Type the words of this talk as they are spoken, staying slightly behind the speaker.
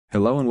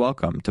Hello and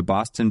welcome to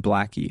Boston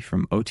Blackie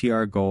from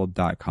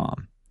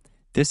OTRGold.com.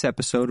 This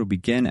episode will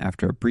begin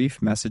after a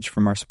brief message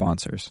from our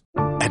sponsors.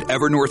 At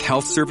Evernorth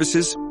Health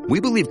Services, we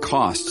believe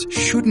costs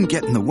shouldn't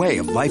get in the way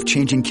of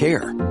life-changing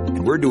care,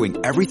 and we're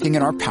doing everything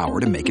in our power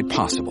to make it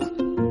possible.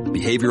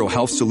 Behavioral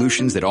health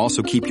solutions that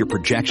also keep your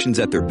projections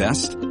at their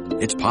best?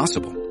 It's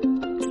possible.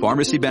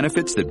 Pharmacy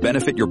benefits that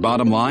benefit your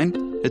bottom line?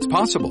 It's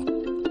possible.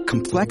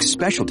 Complex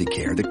specialty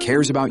care that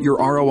cares about your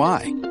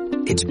ROI?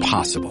 It's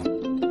possible.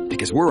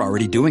 Because we're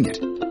already doing it,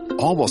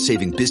 all while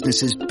saving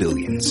businesses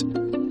billions.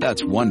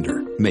 That's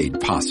Wonder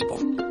made possible.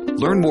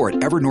 Learn more at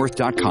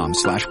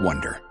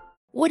evernorth.com/wonder.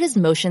 What does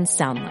motion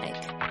sound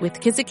like? With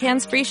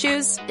Kizikans free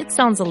shoes, it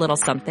sounds a little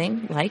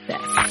something like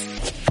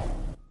this.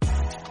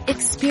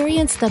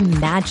 Experience the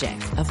magic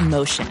of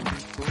motion.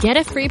 Get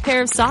a free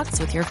pair of socks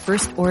with your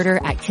first order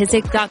at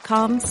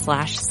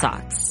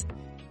kizik.com/socks.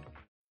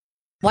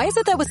 Why is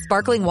it that with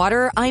sparkling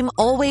water, I'm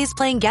always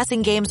playing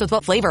guessing games with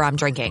what flavor I'm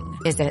drinking?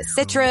 Is it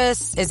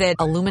citrus? Is it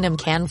aluminum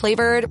can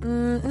flavored?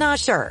 Not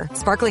sure.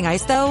 Sparkling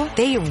ice though,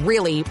 they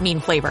really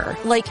mean flavor.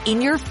 Like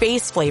in your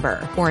face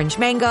flavor. Orange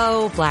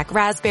mango, black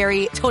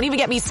raspberry. Don't even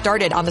get me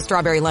started on the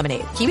strawberry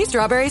lemonade. Kiwi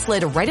strawberry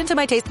slid right into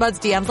my taste buds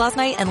DMs last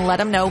night and let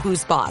them know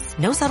who's boss.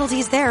 No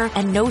subtleties there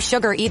and no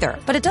sugar either.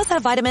 But it does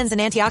have vitamins and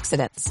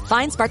antioxidants.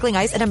 Find sparkling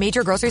ice at a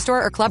major grocery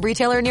store or club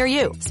retailer near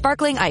you.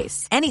 Sparkling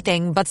ice.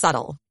 Anything but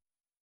subtle.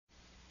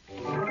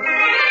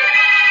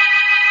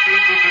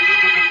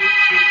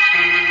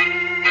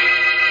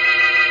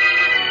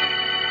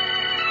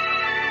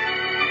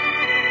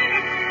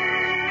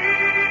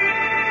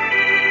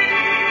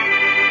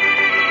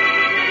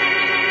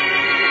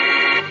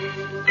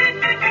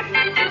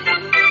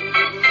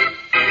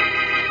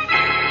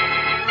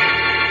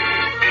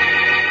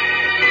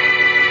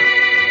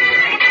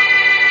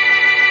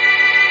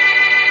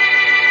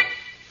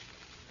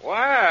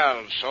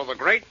 So the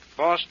great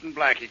Boston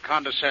Blackie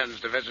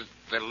condescends to visit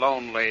the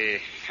lonely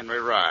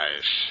Henry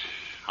Rice.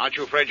 Aren't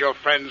you afraid your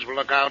friends will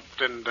look out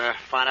and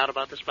find out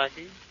about this,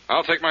 Blackie?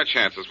 I'll take my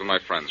chances with my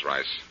friends,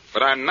 Rice.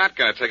 But I'm not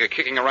going to take a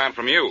kicking around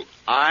from you.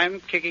 I'm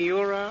kicking you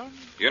around?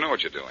 You know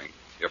what you're doing.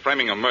 You're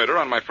framing a murder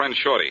on my friend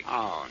Shorty.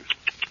 Oh,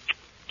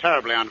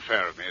 terribly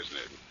unfair of me, isn't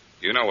it?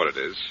 You know what it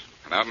is.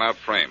 An out-and-out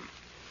frame.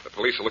 The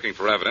police are looking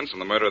for evidence on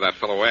the murder of that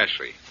fellow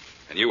Ashley.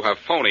 And you have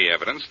phony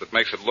evidence that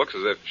makes it look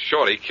as if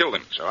Shorty killed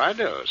him. So I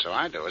do. A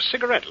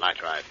cigarette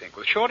lighter, I think,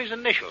 with Shorty's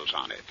initials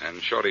on it.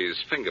 And Shorty's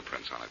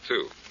fingerprints on it,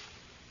 too.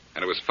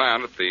 And it was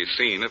found at the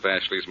scene of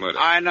Ashley's murder.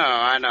 I know.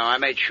 I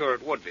made sure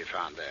it would be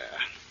found there.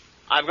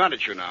 I've got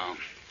it, you know.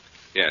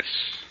 Yes,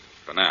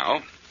 for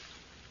now.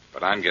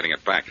 But I'm getting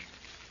it back.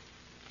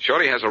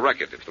 Shorty has a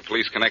record. If the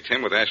police connect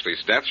him with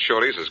Ashley's death,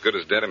 Shorty's as good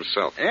as dead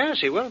himself. Yes,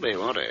 he will be,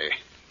 won't he?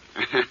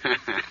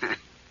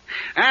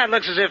 It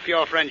looks as if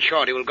your friend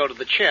Shorty will go to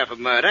the chair for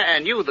murder,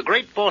 and you, the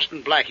great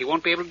Boston Blackie,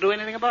 won't be able to do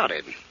anything about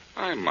it.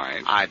 I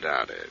might. I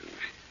doubt it.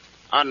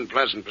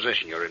 Unpleasant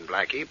position you're in,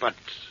 Blackie, but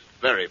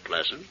very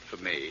pleasant for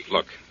me.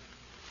 Look,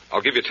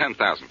 I'll give you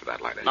 $10,000 for that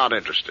lighter. Not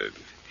interested.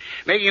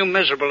 Making you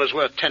miserable is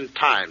worth 10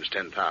 times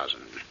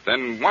 10,000.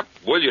 Then what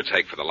will you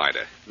take for the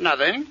lighter?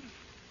 Nothing.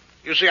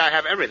 You see, I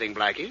have everything,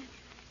 Blackie.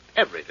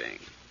 Everything.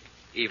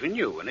 Even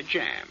you in a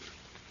jam.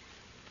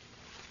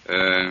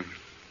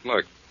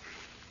 Look.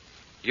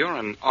 You're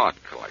an art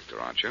collector,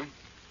 aren't you?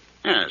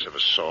 Yes, of a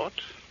sort.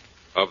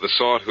 Of the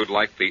sort who'd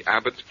like the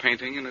Abbott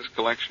painting in his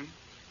collection?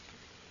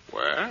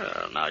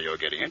 Well, now you're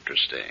getting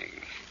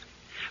interesting.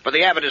 But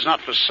the Abbott is not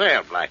for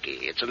sale,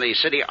 Blackie. It's in the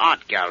City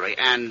Art Gallery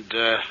and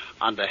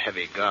under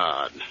heavy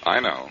guard.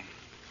 I know.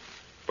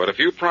 But if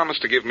you promise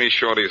to give me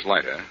Shorty's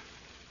lighter,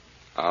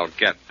 I'll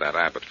get that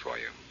Abbott for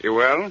you. You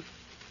will?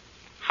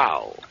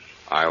 How?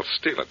 I'll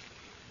steal it.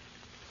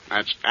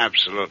 That's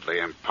absolutely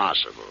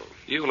impossible.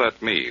 You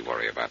let me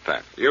worry about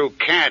that. You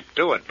can't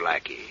do it,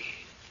 Blackie.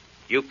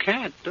 You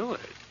can't do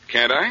it.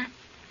 Can't I?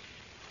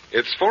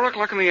 It's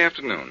 4:00 in the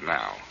afternoon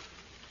now.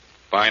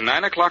 By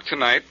 9:00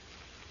 tonight,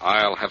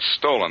 I'll have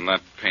stolen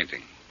that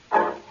painting.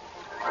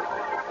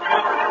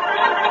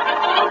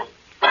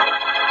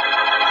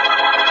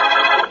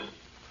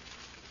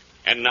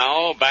 And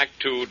now back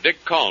to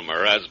Dick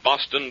Calmer as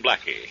Boston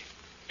Blackie.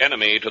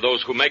 Enemy to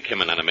those who make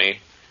him an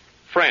enemy.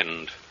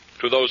 Friend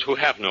to those who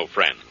have no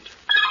friend.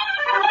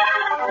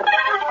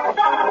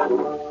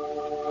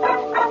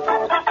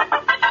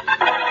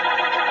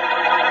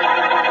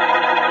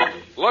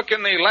 Look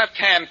in the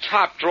left-hand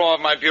top drawer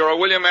of my bureau,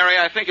 will you, Mary?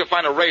 I think you'll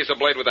find a razor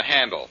blade with a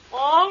handle.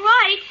 All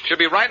right. Should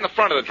be right in the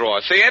front of the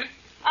drawer. See it?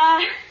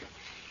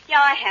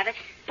 Yeah, I have it.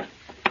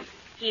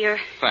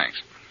 Here.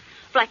 Thanks.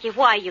 Blackie,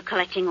 why are you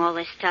collecting all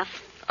this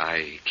stuff?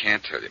 I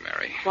can't tell you,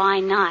 Mary. Why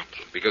not?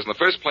 Because in the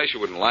first place, you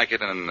wouldn't like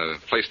it, and in the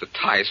place that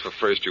ties for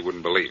first, you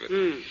wouldn't believe it.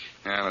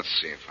 Now, let's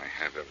see if I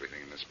have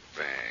everything in this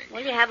bag.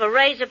 Well, you have a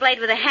razor blade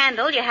with a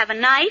handle. You have a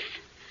knife,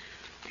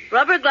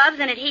 rubber gloves,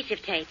 and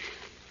adhesive tape.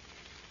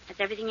 That's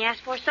everything you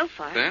asked for so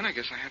far. Then I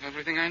guess I have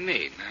everything I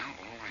need. Now,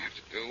 all I have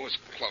to do is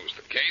close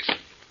the case.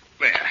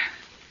 There.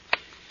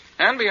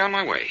 And be on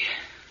my way.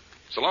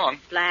 So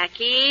long.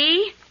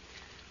 Blackie,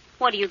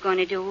 what are you going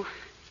to do?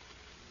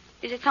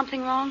 Is it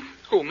something wrong?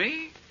 Who,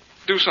 me?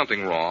 Do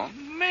something wrong?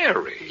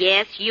 Mary.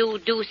 Yes, you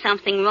do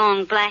something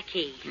wrong,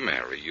 Blackie.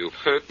 Mary, you've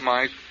hurt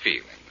my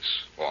feelings.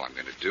 All I'm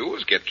going to do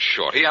is get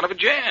Shorty out of a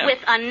jam.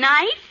 With a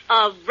knife,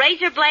 a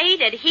razor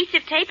blade,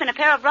 adhesive tape, and a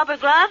pair of rubber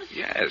gloves?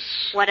 Yes.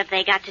 What have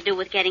they got to do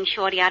with getting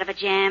Shorty out of a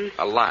jam?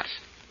 A lot.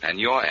 And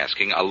you're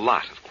asking a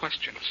lot of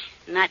questions.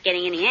 I'm not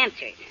getting any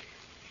answers.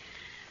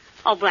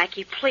 Oh,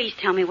 Blackie, please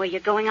tell me where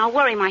you're going. I'll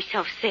worry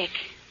myself sick.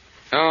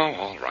 Oh,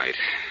 all right.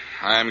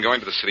 I'm going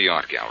to the city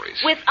art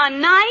galleries. With a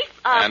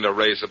knife? And a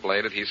razor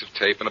blade, adhesive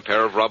tape, and a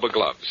pair of rubber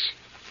gloves.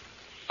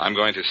 I'm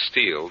going to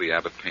steal the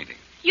Abbott painting.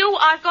 You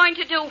are going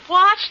to do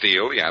what?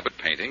 Steal the Abbott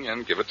painting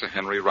and give it to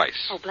Henry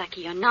Rice. Oh,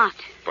 Blackie, you're not.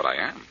 But I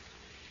am.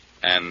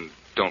 And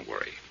don't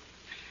worry.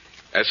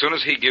 As soon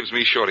as he gives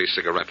me Shorty's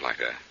cigarette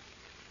lighter,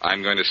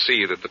 I'm going to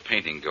see that the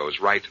painting goes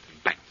right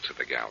back to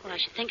the gallery. Well, I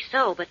should think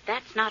so, but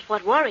that's not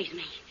what worries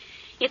me.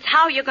 It's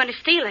how you're going to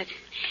steal it.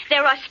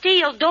 There are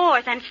steel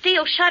doors and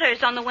steel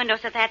shutters on the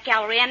windows of that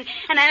gallery, and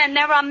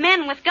there are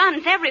men with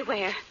guns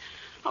everywhere.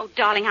 Oh,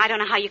 darling, I don't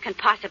know how you can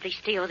possibly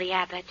steal the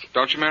Abbott.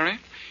 Don't you, Mary?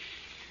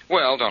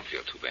 Well, don't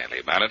feel too badly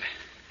about it.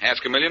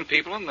 Ask a million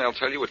people, and they'll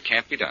tell you it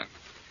can't be done.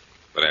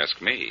 But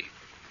ask me,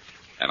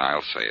 and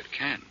I'll say it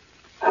can.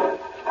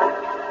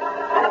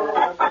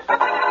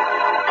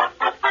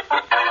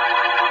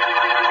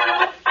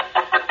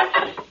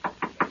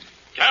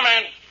 Come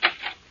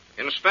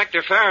in.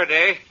 Inspector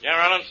Faraday. Yeah,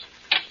 Rollins?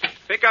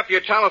 Pick up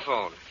your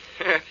telephone.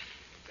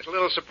 There's a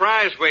little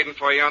surprise waiting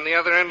for you on the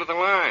other end of the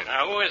line.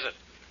 Who is it?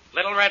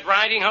 Little Red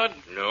Riding Hood?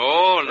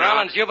 No.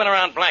 Rollins, you've been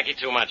around Blackie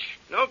too much.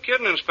 No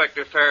kidding,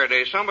 Inspector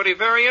Faraday. Somebody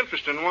very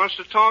interesting wants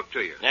to talk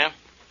to you. Yeah?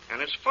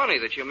 And it's funny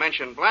that you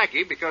mentioned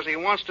Blackie because he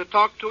wants to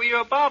talk to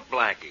you about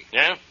Blackie.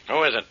 Yeah?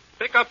 Who is it?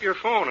 Pick up your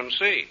phone and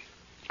see.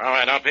 All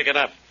right, I'll pick it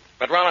up.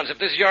 But, Rollins, if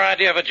this is your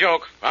idea of a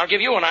joke, I'll give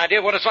you an idea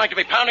of what it's like to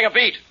be pounding a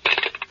beat.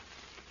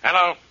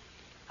 Hello?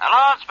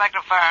 Hello, Inspector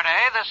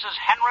Faraday. This is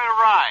Henry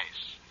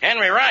Rice.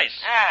 Henry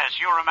Rice? Yes,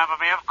 you remember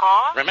me, of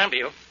course. Remember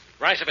you?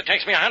 Rice, if it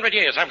takes me 100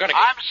 years, I'm going to...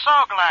 I'm so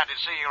glad to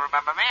see you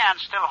remember me and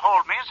still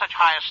hold me in such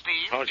high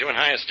esteem. Hold you in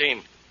high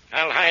esteem.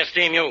 I'll high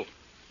esteem you.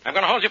 I'm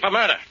going to hold you for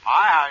murder.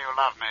 My, how you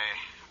love me.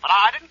 But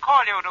I didn't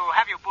call you to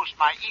have you boost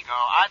my ego.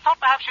 I thought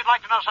perhaps you'd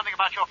like to know something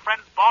about your friend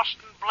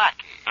Boston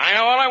Blackie. I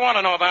know all I want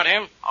to know about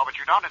him. Oh, but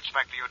you don't,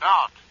 Inspector, you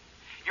don't.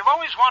 You've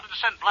always wanted to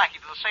send Blackie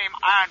to the same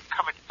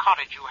iron-covered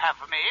cottage you have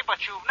for me,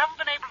 but you've never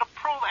been able to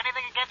prove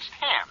anything against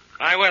him.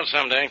 I will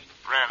someday.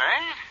 Really?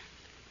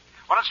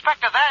 Well,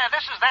 Inspector,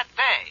 this is that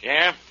day.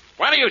 Yeah?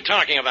 What are you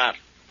talking about?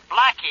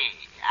 Blackie,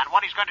 and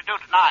what he's going to do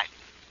tonight.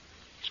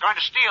 He's going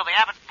to steal the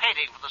Abbott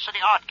painting from the City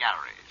Art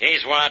Gallery.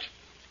 He's what?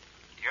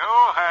 You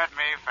heard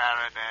me,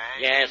 Faraday.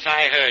 Yes,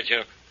 I heard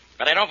you.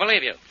 But I don't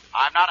believe you.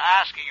 I'm not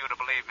asking you to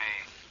believe me.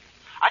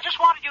 I just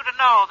wanted you to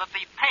know that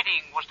the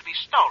painting was to be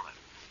stolen.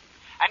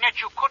 And yet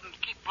you couldn't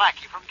keep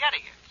Blackie from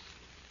getting it.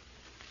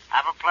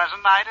 Have a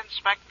pleasant night,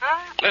 Inspector.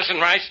 Listen,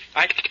 Rice,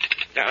 hang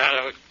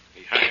up.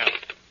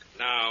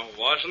 Now,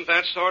 wasn't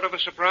that sort of a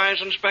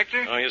surprise,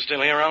 Inspector? Oh, you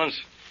still here, Rollins?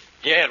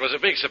 Yeah, it was a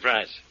big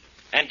surprise.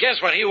 And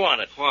guess what he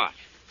wanted? What?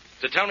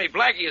 To tell me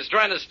Blackie is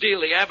trying to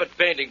steal the Abbott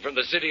painting from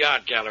the City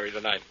Art Gallery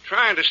tonight.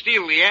 Trying to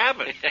steal the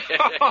Abbott?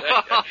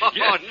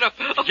 No.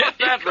 Get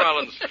that,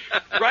 Rollins.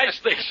 Rice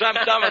thinks I'm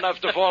dumb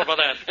enough to fall for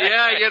that.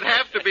 Yeah, you'd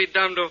have to be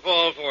dumb to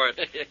fall for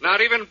it.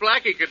 Not even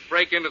Blackie could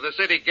break into the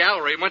City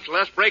Gallery, much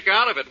less break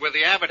out of it with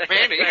the Abbott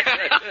painting.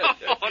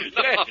 Oh,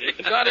 no.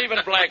 Yeah, not even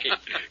Blackie.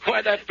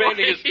 Why, that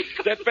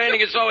painting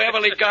is so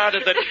heavily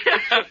guarded that...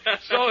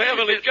 so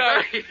heavily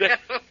guarded that...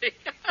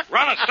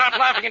 Rollins, stop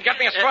laughing and get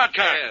me a squad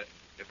car. Yeah.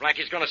 If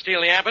Blackie's going to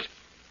steal the Abbott,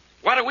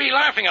 what are we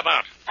laughing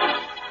about?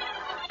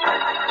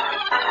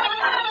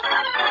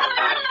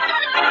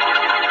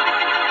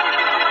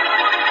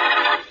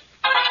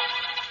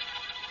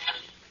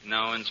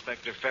 No,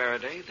 Inspector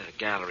Faraday, the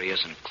gallery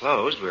isn't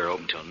closed. We're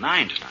open till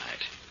 9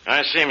 tonight.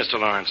 I see, Mr.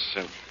 Lawrence.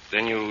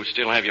 Then you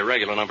still have your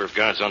regular number of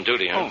guards on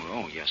duty, huh?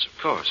 Oh, yes, of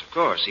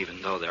course.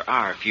 Even though there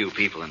are a few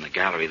people in the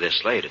gallery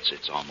this late,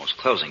 it's almost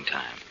closing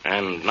time.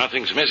 And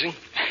nothing's missing?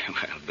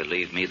 Well,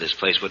 believe me, this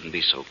place wouldn't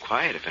be so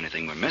quiet if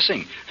anything were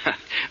missing.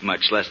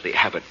 Much less the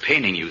Abbott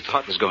painting you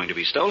thought was going to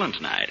be stolen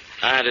tonight.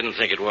 I didn't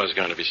think it was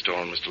going to be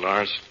stolen, Mr.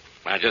 Lawrence.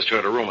 I just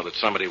heard a rumor that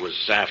somebody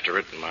was after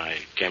it, and I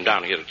came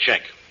down here to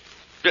check.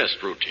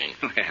 Just routine.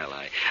 Well,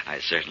 I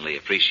certainly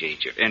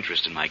appreciate your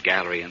interest in my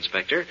gallery,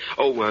 Inspector.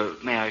 Oh,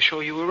 may I show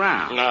you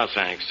around? No,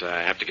 thanks.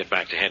 I have to get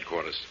back to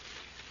headquarters.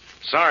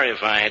 Sorry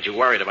if I had you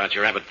worried about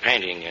your Abbott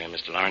painting,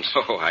 Mr. Lawrence.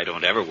 Oh, I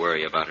don't ever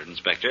worry about it,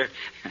 Inspector.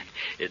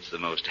 It's the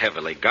most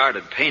heavily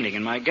guarded painting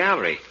in my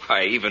gallery.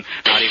 Not even...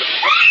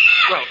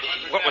 Well,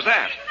 what was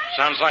that?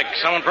 Sounds like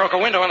someone broke a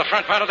window on the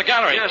front part of the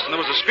gallery. Yes, and there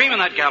was a scream in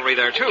that gallery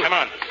there, too. Come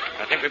on.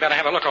 I think we better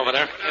have a look over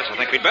there. Yes, I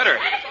think we'd better.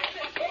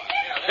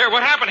 Here,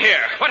 what happened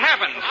here? What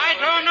happened? I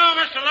don't know,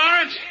 Mr.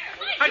 Lawrence.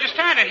 I was just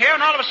standing here,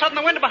 and all of a sudden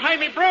the window behind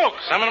me broke.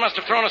 Someone must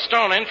have thrown a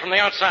stone in from the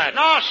outside.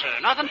 No,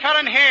 sir. Nothing fell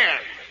in here.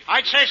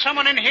 I'd say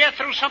someone in here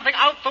threw something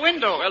out the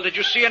window. Well, did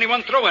you see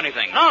anyone throw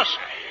anything? No, sir.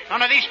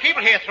 None of these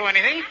people here threw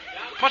anything.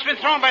 Must have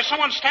been thrown by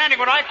someone standing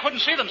where I couldn't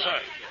see them, sir.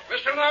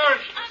 Mr.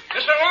 Lawrence!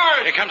 Mr.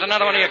 Lawrence! Here comes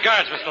another one of your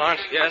guards, Mr.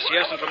 Lawrence. Yes,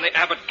 and from the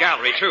Abbott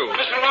Gallery, too.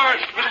 Mr.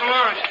 Lawrence!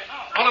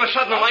 All of a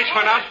sudden, the lights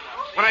went out.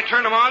 When I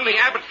turned them on, the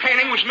Abbott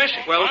painting was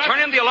missing. Well, turn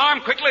in the alarm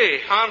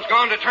quickly. Tom's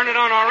gone to turn it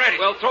on already.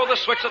 Well, throw the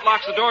switch that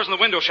locks the doors and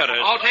the window shutters.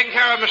 All taken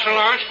care of, Mr.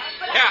 Lawrence.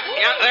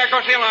 Yeah, there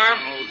goes the alarm.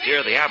 Oh,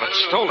 dear, the Abbott's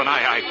stolen.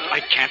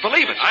 I can't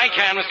believe it. I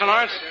can, Mr.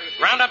 Lawrence.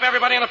 Round up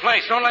everybody in the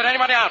place. Don't let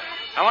anybody out.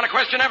 I want to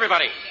question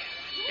everybody.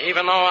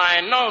 Even though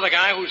I know the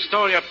guy who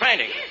stole your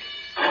painting.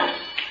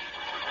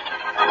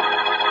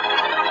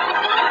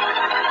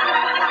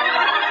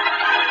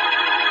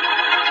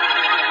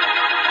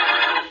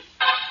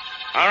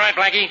 All right,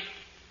 Blackie.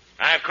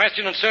 I've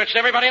questioned and searched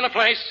everybody in the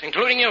place,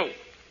 including you.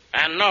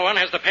 And no one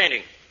has the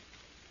painting.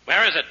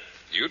 Where is it?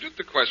 You did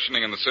the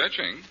questioning and the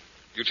searching.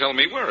 You tell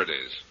me where it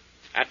is.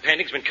 That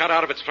painting's been cut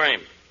out of its frame.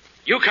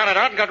 You cut it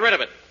out and got rid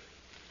of it.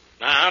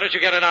 Now, how did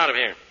you get it out of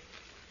here?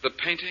 The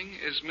painting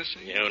is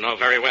missing? You know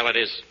very well it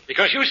is.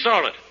 Because you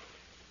stole it.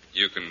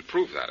 You can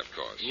prove that, of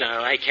course.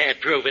 No, I can't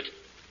prove it.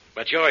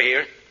 But you're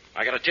here.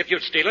 I got a tip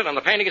you'd steal it, and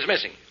the painting is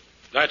missing.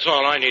 That's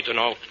all I need to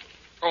know.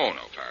 Oh,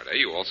 no, Faraday.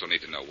 You also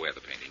need to know where the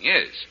painting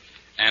is.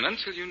 And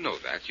until you know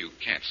that, you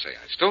can't say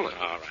I stole it.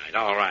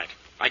 All right.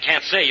 I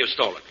can't say you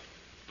stole it.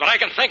 But I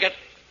can think it.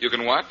 You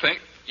can what?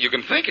 You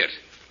can think it?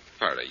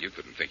 Faraday, you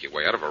couldn't think your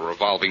way out of a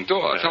revolving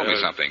door. Tell me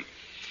something.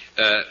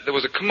 There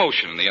was a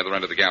commotion in the other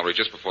end of the gallery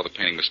just before the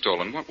painting was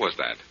stolen. What was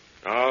that?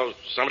 Oh,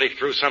 somebody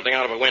threw something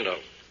out of a window.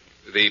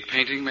 The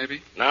painting,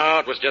 maybe? No,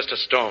 it was just a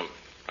stone.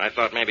 I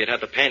thought maybe it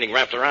had the painting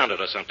wrapped around it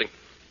or something.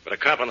 But a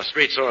cop on the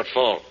street saw it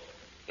fall.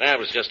 That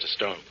was just a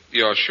stone.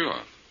 You're sure?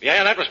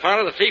 Yeah, that was part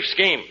of the thief's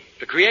scheme.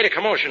 To create a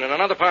commotion in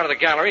another part of the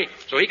gallery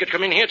so he could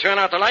come in here, turn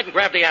out the light, and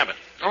grab the Abbott.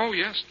 Oh,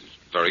 yes.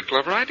 Very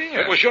clever idea.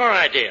 It was your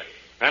idea.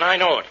 And I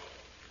know it.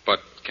 But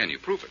can you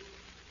prove it?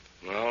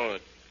 No,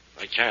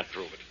 I can't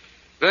prove it.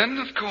 Then,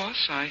 of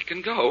course, I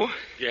can go.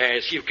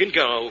 Yes, you can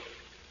go.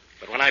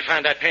 But when I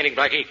find that painting,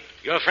 Blackie,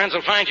 your friends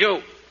will find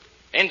you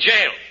in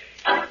jail.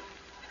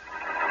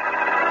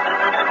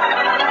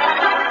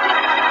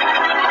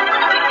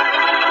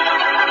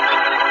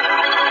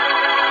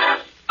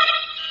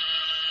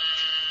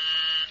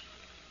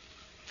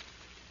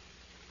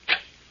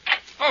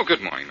 Oh,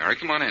 good morning, Mary.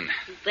 Come on in.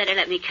 You better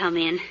let me come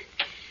in.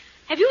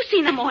 Have you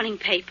seen the morning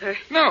paper?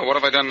 No, what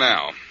have I done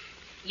now?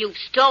 You've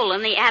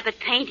stolen the Abbott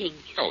painting.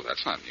 Oh,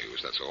 that's not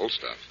news. That's old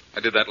stuff.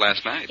 I did that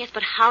last night. Yes,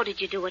 but how did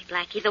you do it,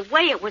 Blackie? The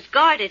way it was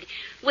guarded,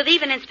 with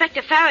even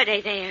Inspector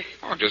Faraday there.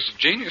 Oh, just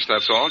genius,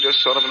 that's all. Just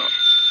sort of an...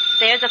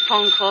 There's a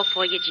phone call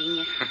for you,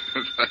 genius.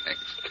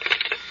 Thanks.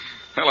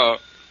 Hello.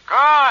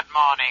 Good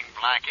morning,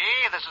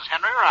 Blackie. This is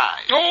Henry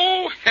Rice.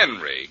 Oh,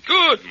 Henry.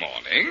 Good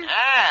morning.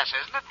 Yes,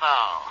 isn't it,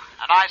 though?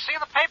 And I see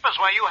the papers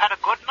where you had a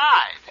good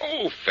night.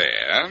 Oh,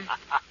 fair.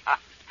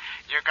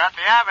 You got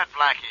the Abbott,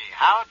 Blackie.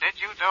 How did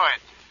you do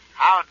it?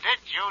 How did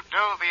you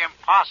do the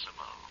impossible?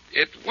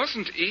 It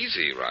wasn't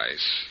easy,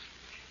 Rice.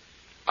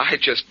 I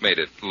just made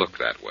it look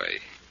that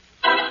way.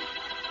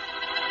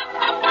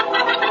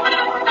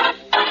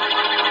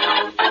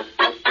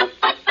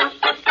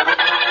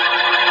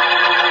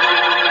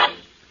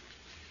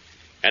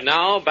 And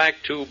now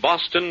back to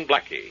Boston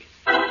Blackie.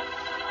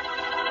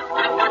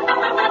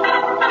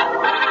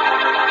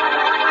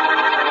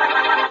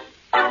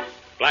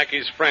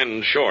 Blackie's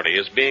friend Shorty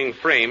is being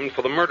framed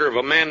for the murder of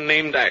a man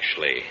named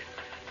Ashley.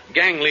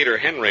 Gang leader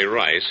Henry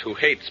Rice, who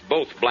hates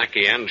both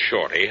Blackie and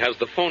Shorty, has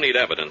the phonied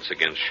evidence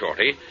against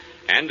Shorty,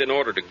 and in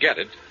order to get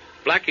it,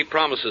 Blackie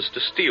promises to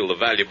steal the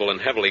valuable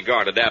and heavily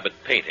guarded Abbott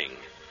painting.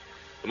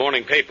 The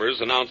morning papers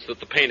announce that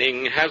the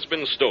painting has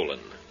been stolen.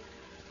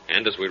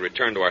 And as we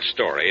return to our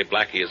story,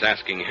 Blackie is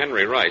asking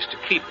Henry Rice to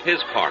keep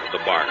his part of the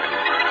bargain.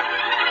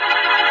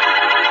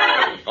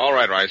 All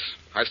right, Rice.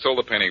 I stole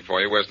the painting for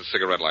you. Where's the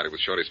cigarette lighter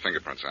with Shorty's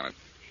fingerprints on it?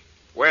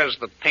 Where's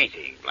the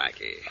painting,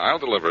 Blackie? I'll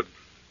deliver it.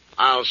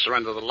 I'll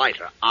surrender the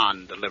lighter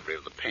on delivery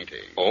of the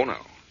painting. Oh, no.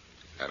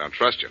 I don't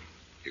trust you.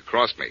 You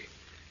crossed me.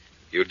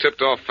 You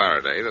tipped off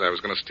Faraday that I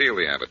was going to steal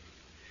the Abbott.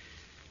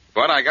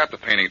 But I got the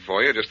painting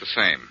for you just the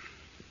same.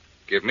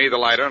 Give me the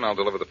lighter and I'll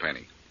deliver the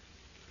painting.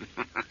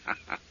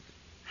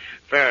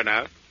 Fair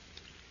enough.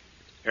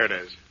 Here it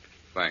is.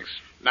 Thanks.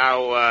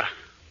 Now,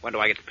 when do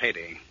I get the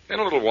painting? In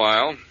a little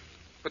while.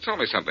 But tell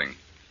me something.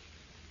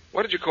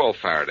 Why did you call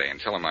Faraday and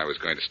tell him I was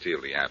going to steal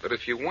the Abbott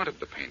if you wanted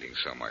the painting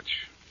so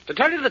much? To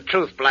tell you the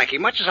truth, Blackie,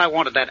 much as I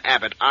wanted that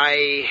Abbott,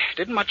 I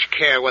didn't much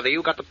care whether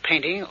you got the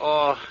painting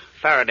or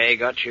Faraday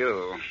got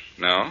you.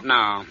 No?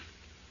 No.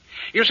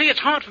 You see, it's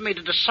hard for me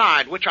to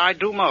decide which I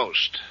do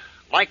most.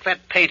 Like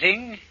that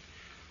painting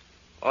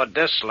or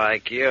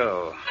dislike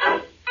you.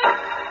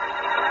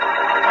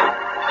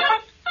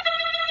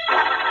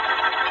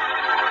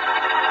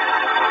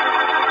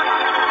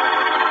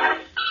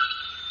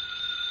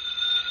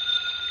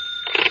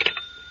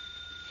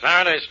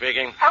 Faraday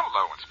speaking.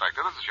 Hello,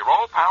 Inspector. This is your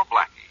old pal,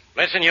 Blackie.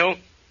 Listen, you.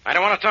 I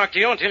don't want to talk to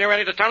you until you're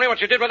ready to tell me what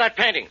you did with that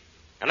painting.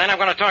 And then I'm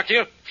going to talk to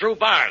you through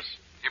bars.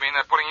 You mean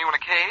they're putting you in a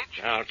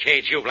cage? I'll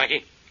cage you,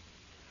 Blackie.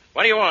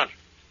 What do you want?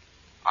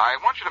 I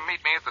want you to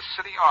meet me at the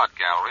City Art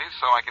Gallery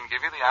so I can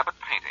give you the Abbott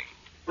painting.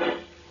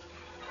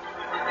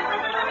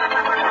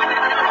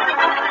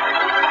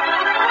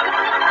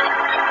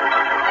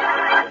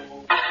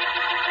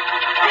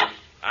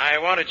 I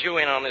wanted you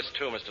in on this,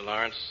 too, Mr.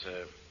 Lawrence,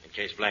 in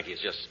case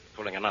Blackie's just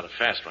pulling another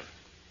fast one.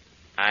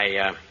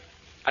 I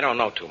don't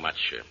know too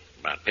much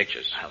about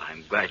pictures. Well,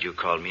 I'm glad you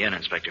called me in,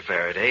 Inspector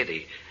Faraday.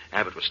 The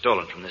Abbott was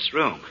stolen from this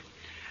room.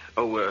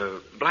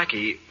 Oh,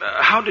 Blackie,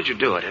 how did you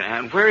do it,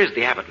 and where is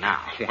the Abbott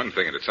now? One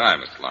thing at a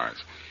time, Mr.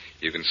 Lawrence.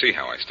 You can see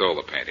how I stole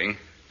the painting.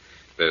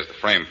 There's the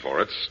frame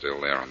for it,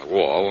 still there on the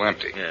wall,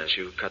 empty. Yes,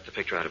 you cut the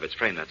picture out of its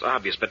frame, that's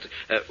obvious. But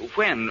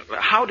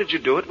how did you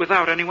do it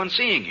without anyone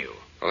seeing you?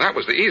 Well, that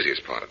was the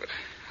easiest part of it.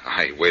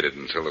 I waited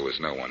until there was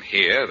no one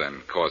here,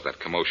 then caused that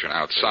commotion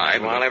outside.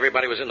 And while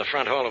everybody was in the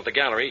front hall of the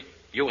gallery,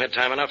 you had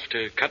time enough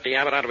to cut the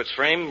Abbott out of its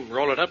frame,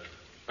 roll it up,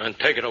 and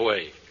take it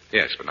away.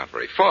 Yes, but not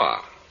very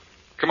far.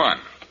 Come on.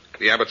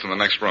 The Abbott's in the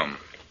next room.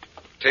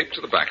 Taped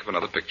to the back of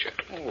another picture.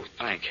 Oh,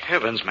 thank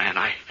heavens, man.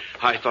 I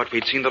thought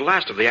we'd seen the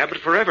last of the Abbott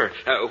forever.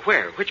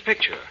 Where? Which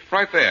picture?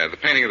 Right there, the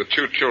painting of the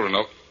two children.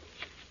 Oh.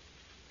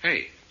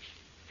 Hey,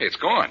 it's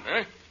gone.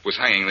 Huh? It was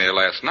hanging there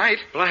last night.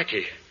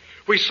 Blackie,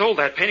 we sold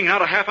that painting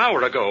out a half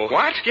hour ago.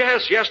 What?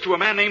 Yes, to a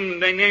man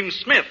named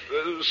Smith.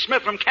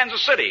 Smith from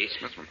Kansas City.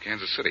 Smith from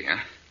Kansas City, huh?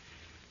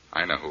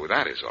 I know who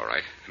that is, all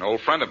right. An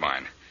old friend of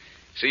mine.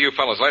 See you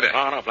fellas later.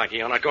 Oh, no, Blackie,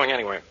 you're not going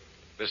anywhere.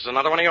 This is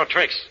another one of your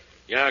tricks.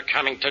 You're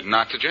coming to...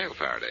 Not to jail,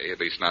 Faraday. At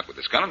least not with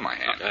this gun in my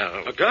hand.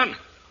 A gun?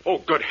 Oh,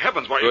 good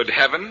heavens, why... Good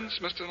heavens,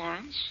 Mr.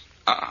 Lawrence?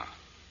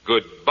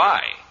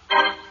 Goodbye.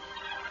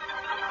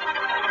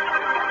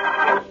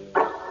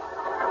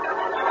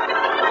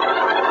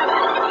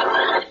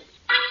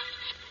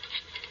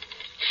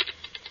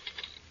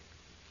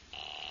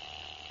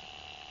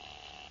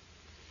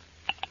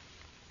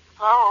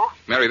 Hello?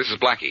 Mary, this is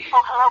Blackie.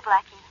 Oh, hello,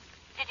 Blackie.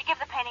 Did you give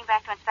the painting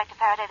back to Inspector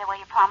Faraday the way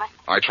you promised?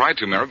 I tried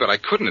to, Mary, but I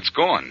couldn't. It's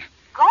gone.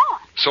 Gone?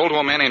 Sold to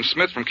a man named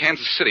Smith from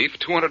Kansas City for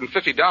 $250.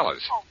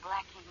 Oh,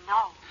 Blackie,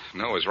 no.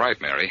 No is right,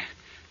 Mary.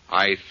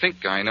 I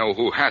think I know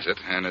who has it,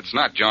 and it's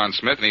not John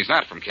Smith, and he's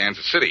not from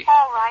Kansas City.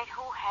 All right,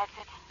 who has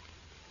it?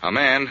 A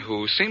man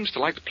who seems to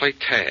like to play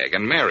tag.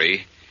 And,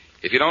 Mary,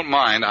 if you don't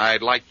mind,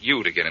 I'd like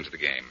you to get into the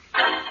game.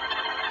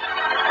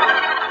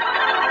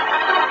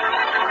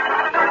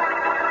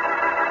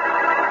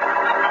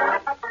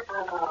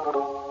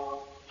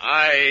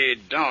 I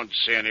don't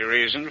see any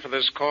reason for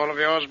this call of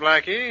yours,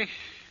 Blackie.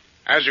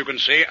 As you can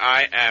see,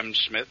 I am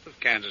Smith of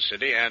Kansas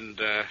City, and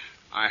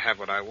I have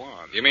what I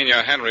want. You mean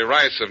you're Henry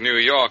Rice of New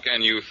York,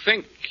 and you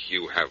think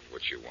you have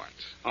what you want?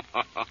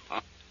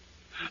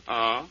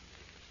 Oh?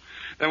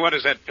 Then what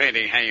is that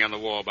painting hanging on the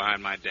wall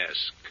behind my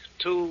desk?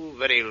 Two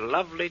very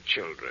lovely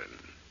children.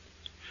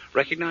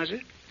 Recognize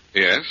it?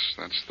 Yes,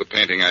 that's the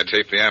painting I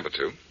taped the Abbott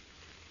to.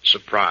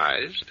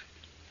 Surprised?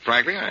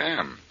 Frankly, I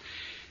am.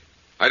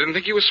 I didn't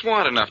think you were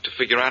smart enough to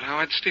figure out how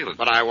I'd steal it.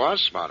 But I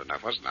was smart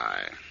enough, wasn't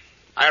I?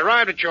 I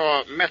arrived at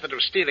your method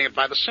of stealing it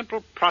by the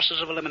simple process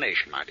of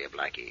elimination, my dear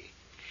Blackie.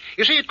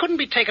 You see, it couldn't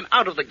be taken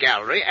out of the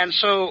gallery, and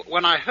so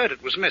when I heard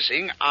it was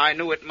missing, I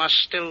knew it must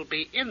still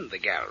be in the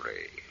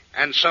gallery.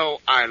 And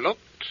so I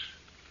looked,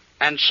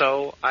 and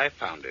so I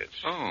found it.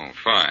 Oh,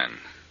 fine.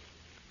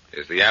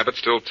 Is the Abbott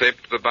still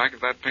taped to the back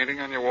of that painting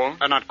on your wall?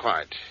 Not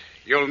quite.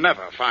 You'll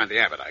never find the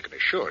Abbott, I can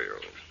assure you.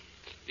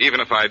 Even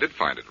if I did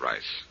find it,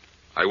 Rice,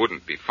 I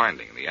wouldn't be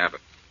finding the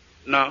Abbott.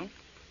 No?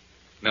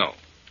 No.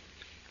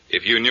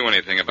 If you knew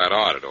anything about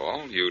art at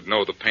all, you'd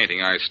know the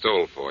painting I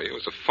stole for you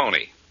was a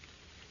phony.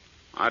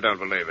 I don't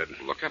believe it.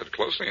 Look at it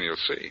closely and you'll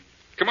see.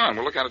 Come on,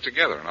 we'll look at it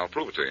together and I'll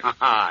prove it to you. No,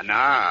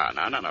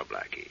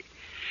 Blackie.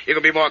 You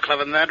can be more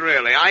clever than that,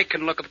 really. I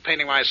can look at the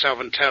painting myself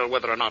and tell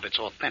whether or not it's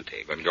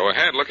authentic. Then go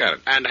ahead, look at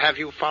it. And have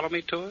you follow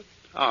me to it?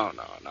 Oh,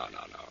 no.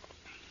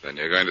 Then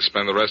you're going to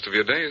spend the rest of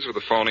your days with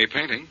a phony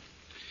painting.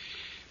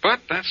 But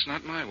that's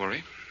not my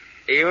worry.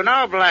 You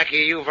know,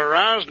 Blackie, you've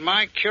aroused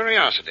my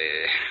curiosity.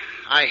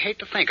 I hate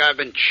to think I've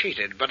been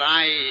cheated, but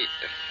I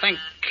think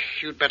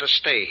you'd better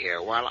stay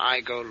here while I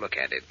go look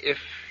at it, if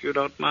you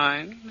don't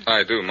mind.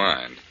 I do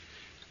mind.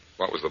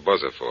 What was the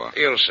buzzer for?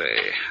 You'll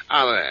see.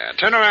 There.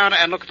 Turn around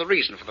and look at the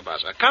reason for the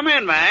buzzer. Come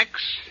in,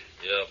 Max.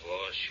 Yeah,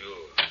 boss,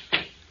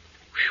 sure.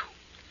 Whew.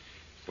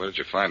 Where did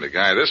you find a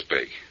guy this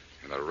big?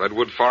 In the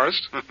redwood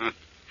forest?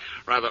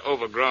 Rather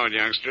overgrown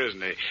youngster,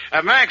 isn't he?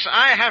 Max,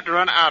 I have to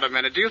run out a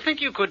minute. Do you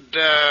think you could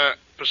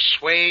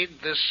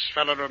persuade this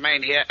fellow to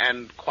remain here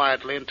and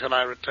quietly until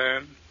I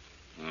return?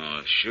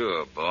 Oh,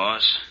 sure,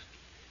 boss.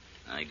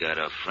 I got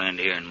a friend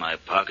here in my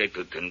pocket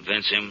could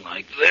convince him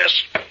like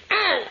this.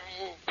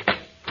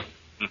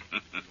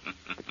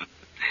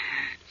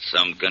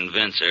 Some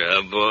convincer,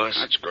 huh, boss?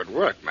 That's good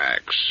work,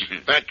 Max.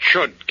 That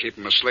should keep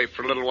him asleep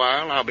for a little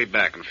while. I'll be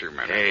back in a few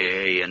minutes.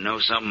 Hey, you know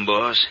something,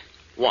 boss?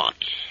 What?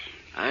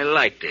 I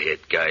like to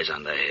hit guys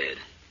on the head.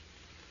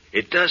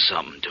 It does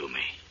something to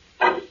me.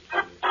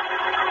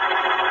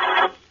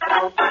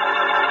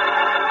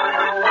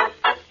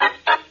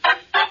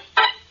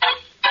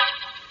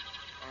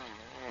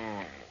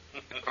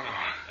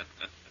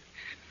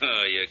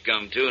 Oh, you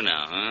come too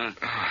now, huh?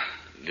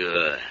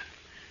 Good.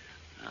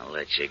 I'll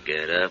let you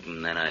get up,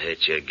 and then I'll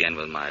hit you again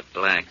with my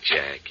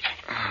blackjack.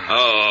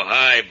 Oh,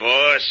 hi,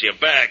 boss. You're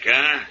back,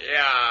 huh?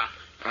 Yeah.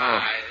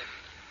 Hi.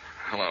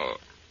 Hello,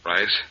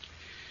 Rice.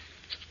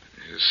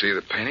 You see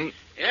the painting?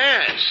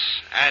 Yes,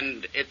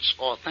 and it's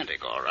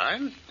authentic, all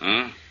right.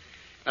 Huh?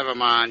 Never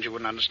mind, you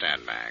wouldn't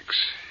understand, Max.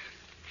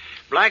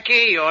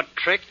 Blackie, your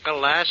trick,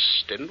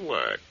 alas, didn't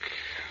work.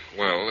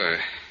 Well,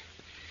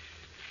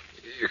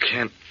 you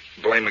can't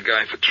blame a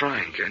guy for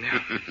trying, can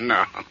you?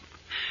 No.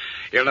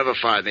 You'll never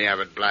find the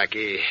Abbott,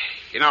 Blackie.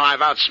 You know,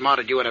 I've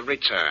outsmarted you at every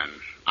turn.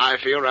 I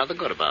feel rather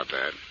good about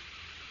that.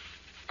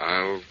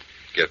 I'll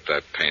get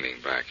that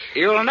painting back.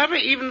 You'll never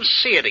even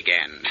see it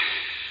again.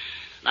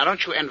 Now,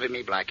 don't you envy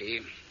me,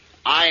 Blackie.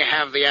 I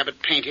have the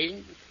Abbott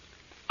painting.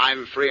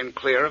 I'm free and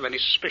clear of any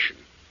suspicion.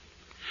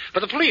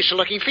 But the police are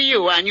looking for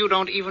you, and you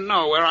don't even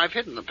know where I've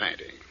hidden the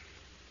painting.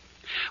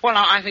 Well,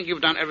 now, I think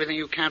you've done everything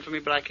you can for me,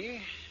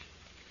 Blackie.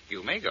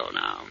 You may go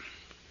now.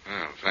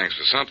 Well, thanks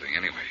for something,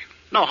 anyway.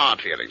 No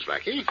hard feelings,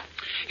 Blackie.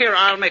 Here,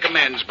 I'll make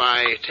amends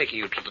by taking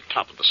you to the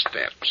top of the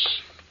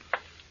steps.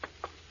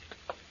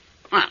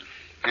 Well,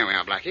 here we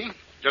are, Blackie.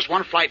 Just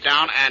one flight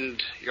down,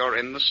 and you're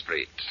in the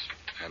street.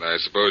 And I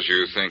suppose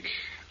you think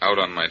out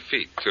on my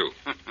feet, too.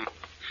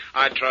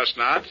 I trust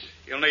not.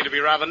 You'll need to be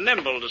rather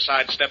nimble to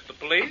sidestep the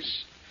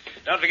police.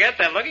 Don't forget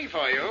they're looking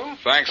for you.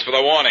 Thanks for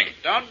the warning.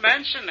 Don't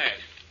mention it.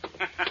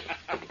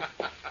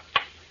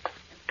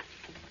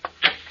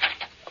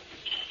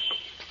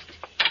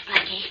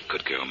 Blackie.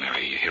 Good girl,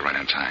 Mary. You're here right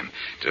on time.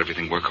 Did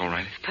everything work all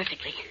right?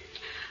 Perfectly.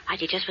 I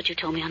did just what you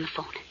told me on the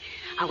phone.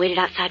 I waited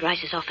outside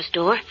Rice's office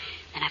door,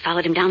 then I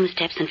followed him down the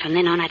steps, and from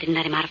then on I didn't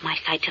let him out of my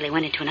sight till he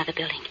went into another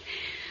building.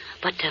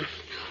 But,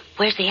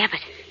 where's the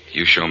Abbott?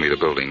 You show me the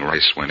building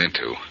Rice went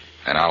into,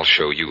 and I'll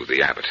show you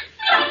the Abbott.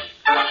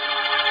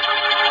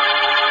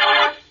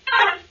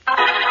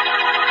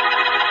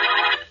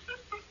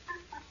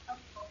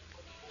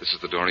 This is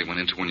the door he went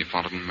into when you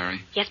followed him, Mary?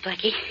 Yes,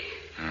 Blackie.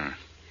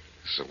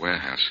 This is a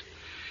warehouse.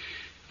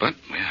 But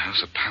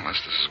warehouse or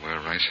palace, this is where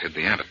Rice hid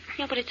the Abbott.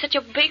 Yeah, but it's such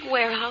a big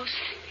warehouse.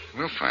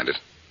 We'll find it.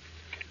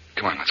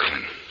 Come on, let's go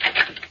in.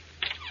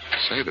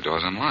 Say, the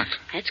door's unlocked.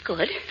 That's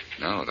good.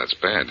 No, that's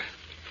bad.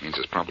 Means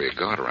there's probably a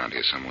guard around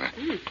here somewhere.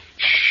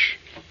 Shh.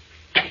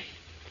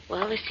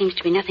 Well, this seems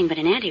to be nothing but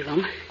an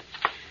anteroom.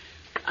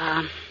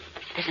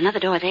 There's another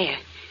door there.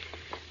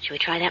 Shall we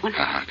try that one?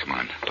 Come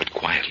on, but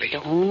quietly.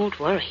 Don't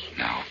worry.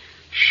 No.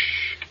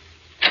 Shh.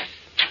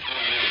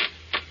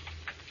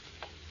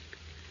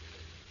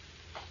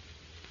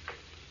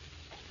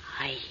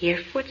 I hear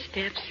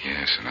footsteps.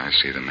 Yes, and I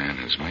see the man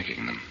who's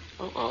making them.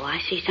 Oh, I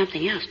see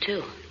something else,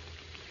 too.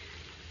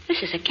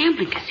 This is a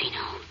gambling casino.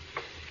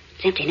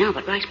 It's empty now,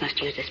 but Rice must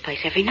use this place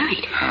every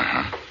night.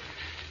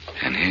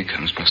 And here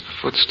comes Mr.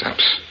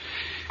 Footsteps.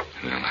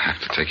 We'll have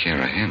to take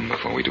care of him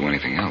before we do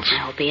anything else. I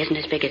hope he isn't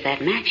as big as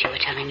that Max you were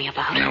telling me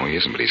about. No, he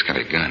isn't, but he's got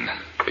a gun.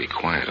 Be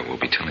quiet, or we'll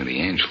be telling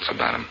the angels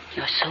about him.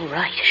 You're so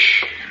right.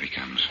 Shh, here he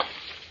comes.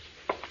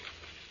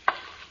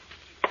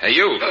 Hey,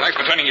 you. Thanks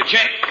for turning your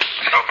chin.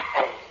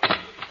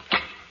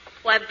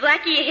 Why,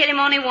 Blackie, you hit him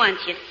only once.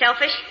 You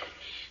selfish.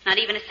 Not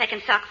even a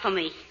second sock for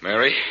me.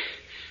 Mary,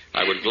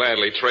 I would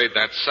gladly trade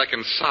that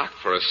second sock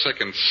for a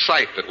second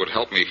sight that would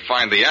help me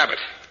find the Abbott.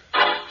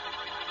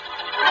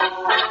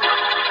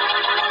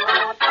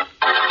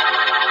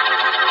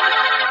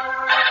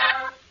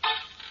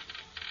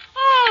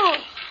 Oh!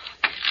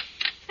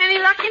 Any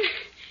luck in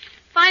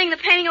finding the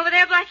painting over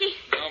there, Blackie?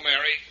 No,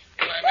 Mary.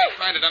 But I may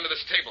find it under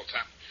this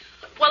tabletop.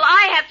 Well,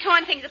 I have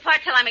torn things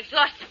apart till I'm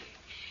exhausted.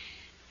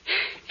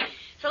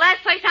 It's the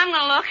last place I'm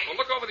going to look. Well,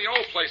 look over the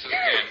old places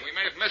again. We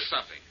may have missed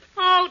something.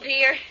 Oh,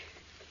 dear.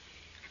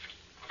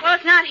 Well,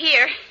 it's not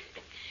here.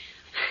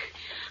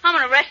 I'm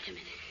going to rest a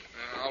minute.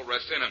 I'll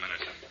rest in a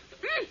minute.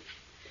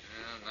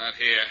 Not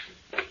here.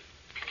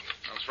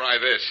 I'll try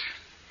this.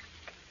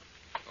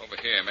 Over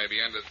here, maybe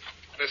under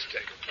this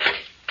table.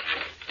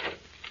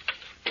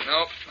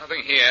 Nope,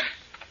 nothing here.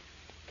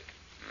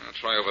 I'll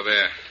try over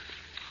there.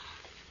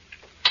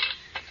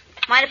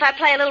 Mind if I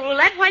play a little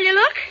roulette while you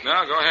look?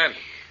 No, go ahead.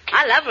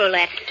 I love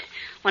roulette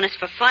when it's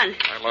for fun.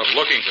 I love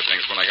looking for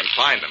things when I can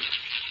find them.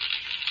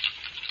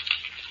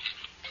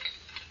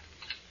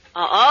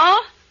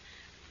 Uh-oh.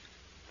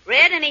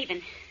 Red and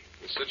even.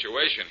 The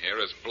situation here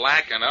is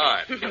black and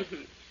odd.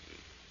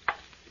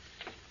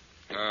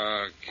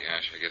 Oh,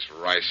 gosh, I guess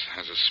Rice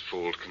has us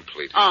fooled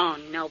completely. Oh,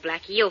 no,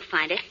 Blackie, you'll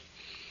find it.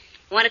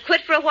 Want to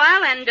quit for a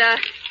while and,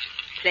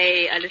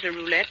 play a little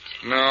roulette?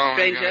 No,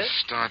 stranger? I gotta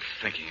start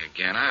thinking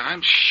again.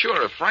 I'm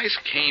sure if Rice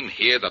came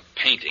here, the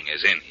painting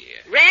is in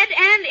here. Red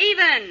and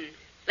even.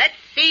 Let's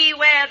see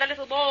where the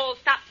little ball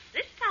stops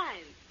this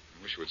time.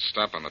 I wish it would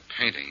stop on the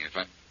painting.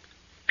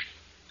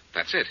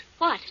 That's it.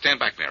 What? Stand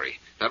back, Mary.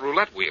 That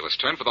roulette wheel is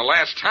turned for the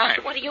last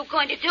time. What are you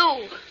going to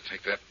do?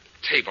 Take that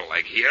table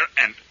leg here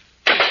and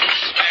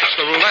smash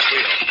the roulette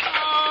wheel.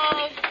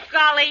 Oh,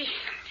 golly.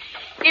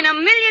 In a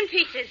million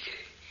pieces.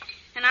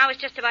 And I was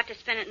just about to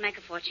spin it and make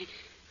a fortune.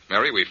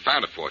 Mary, we've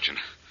found a fortune.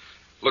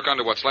 Look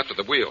under what's left of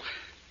the wheel.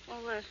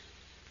 Well,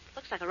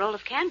 Looks like a roll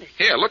of canvas.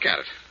 Here, look at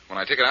it. When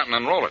I take it out and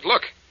unroll it,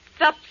 look.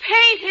 The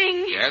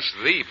painting! Yes,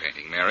 the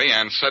painting, Mary,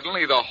 and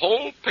suddenly the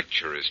whole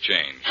picture is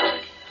changed.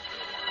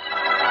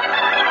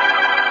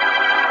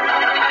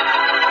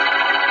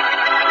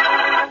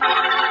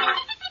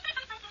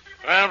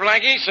 Well,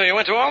 Blackie, so you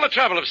went to all the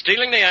trouble of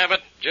stealing the Abbott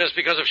just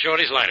because of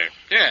Shorty's lighter.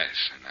 Yes,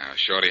 and now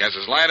Shorty has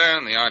his lighter,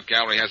 and the art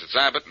gallery has its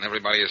Abbott, and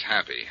everybody is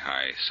happy,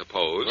 I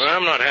suppose. Well,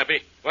 I'm not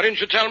happy. Why didn't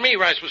you tell me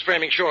Rice was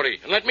framing Shorty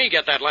and let me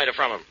get that lighter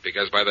from him?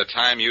 Because by the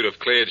time you'd have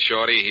cleared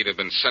Shorty, he'd have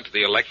been sent to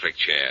the electric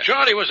chair.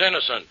 Shorty was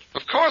innocent.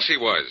 Of course he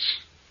was.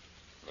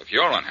 Well, if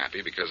you're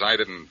unhappy because I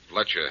didn't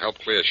let you help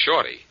clear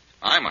Shorty,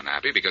 I'm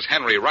unhappy because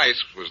Henry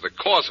Rice was the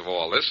cause of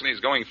all this, and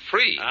he's going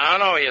free. Oh,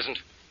 no, he isn't.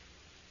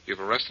 You've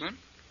arrested him?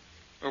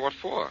 Well, what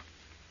for?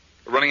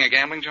 Running a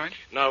gambling joint?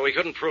 No, we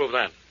couldn't prove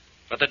that.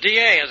 But the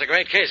DA has a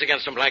great case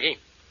against him, Blackie.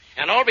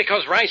 And all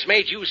because Rice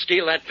made you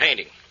steal that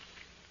painting.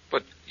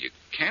 But you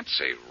can't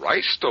say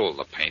Rice stole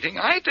the painting.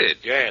 I did.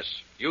 Yes,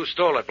 you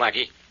stole it,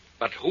 Blackie.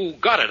 But who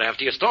got it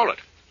after you stole it?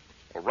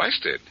 Well, Rice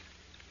did.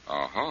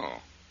 Oh-ho.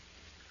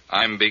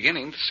 I'm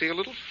beginning to see a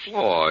little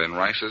flaw in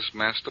Rice's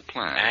master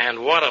plan.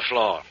 And what a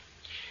flaw.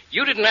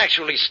 You didn't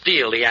actually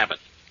steal the Abbott.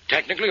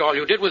 Technically, all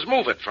you did was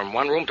move it from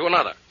one room to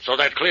another. So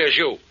that clears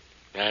you.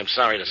 I'm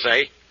sorry to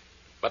say.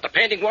 But the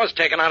painting was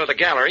taken out of the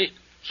gallery,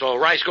 so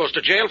Rice goes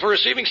to jail for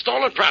receiving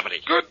stolen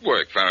property. Good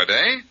work,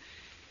 Faraday.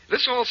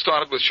 This all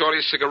started with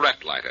Shorty's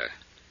cigarette lighter.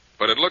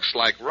 But it looks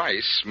like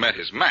Rice met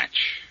his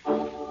match.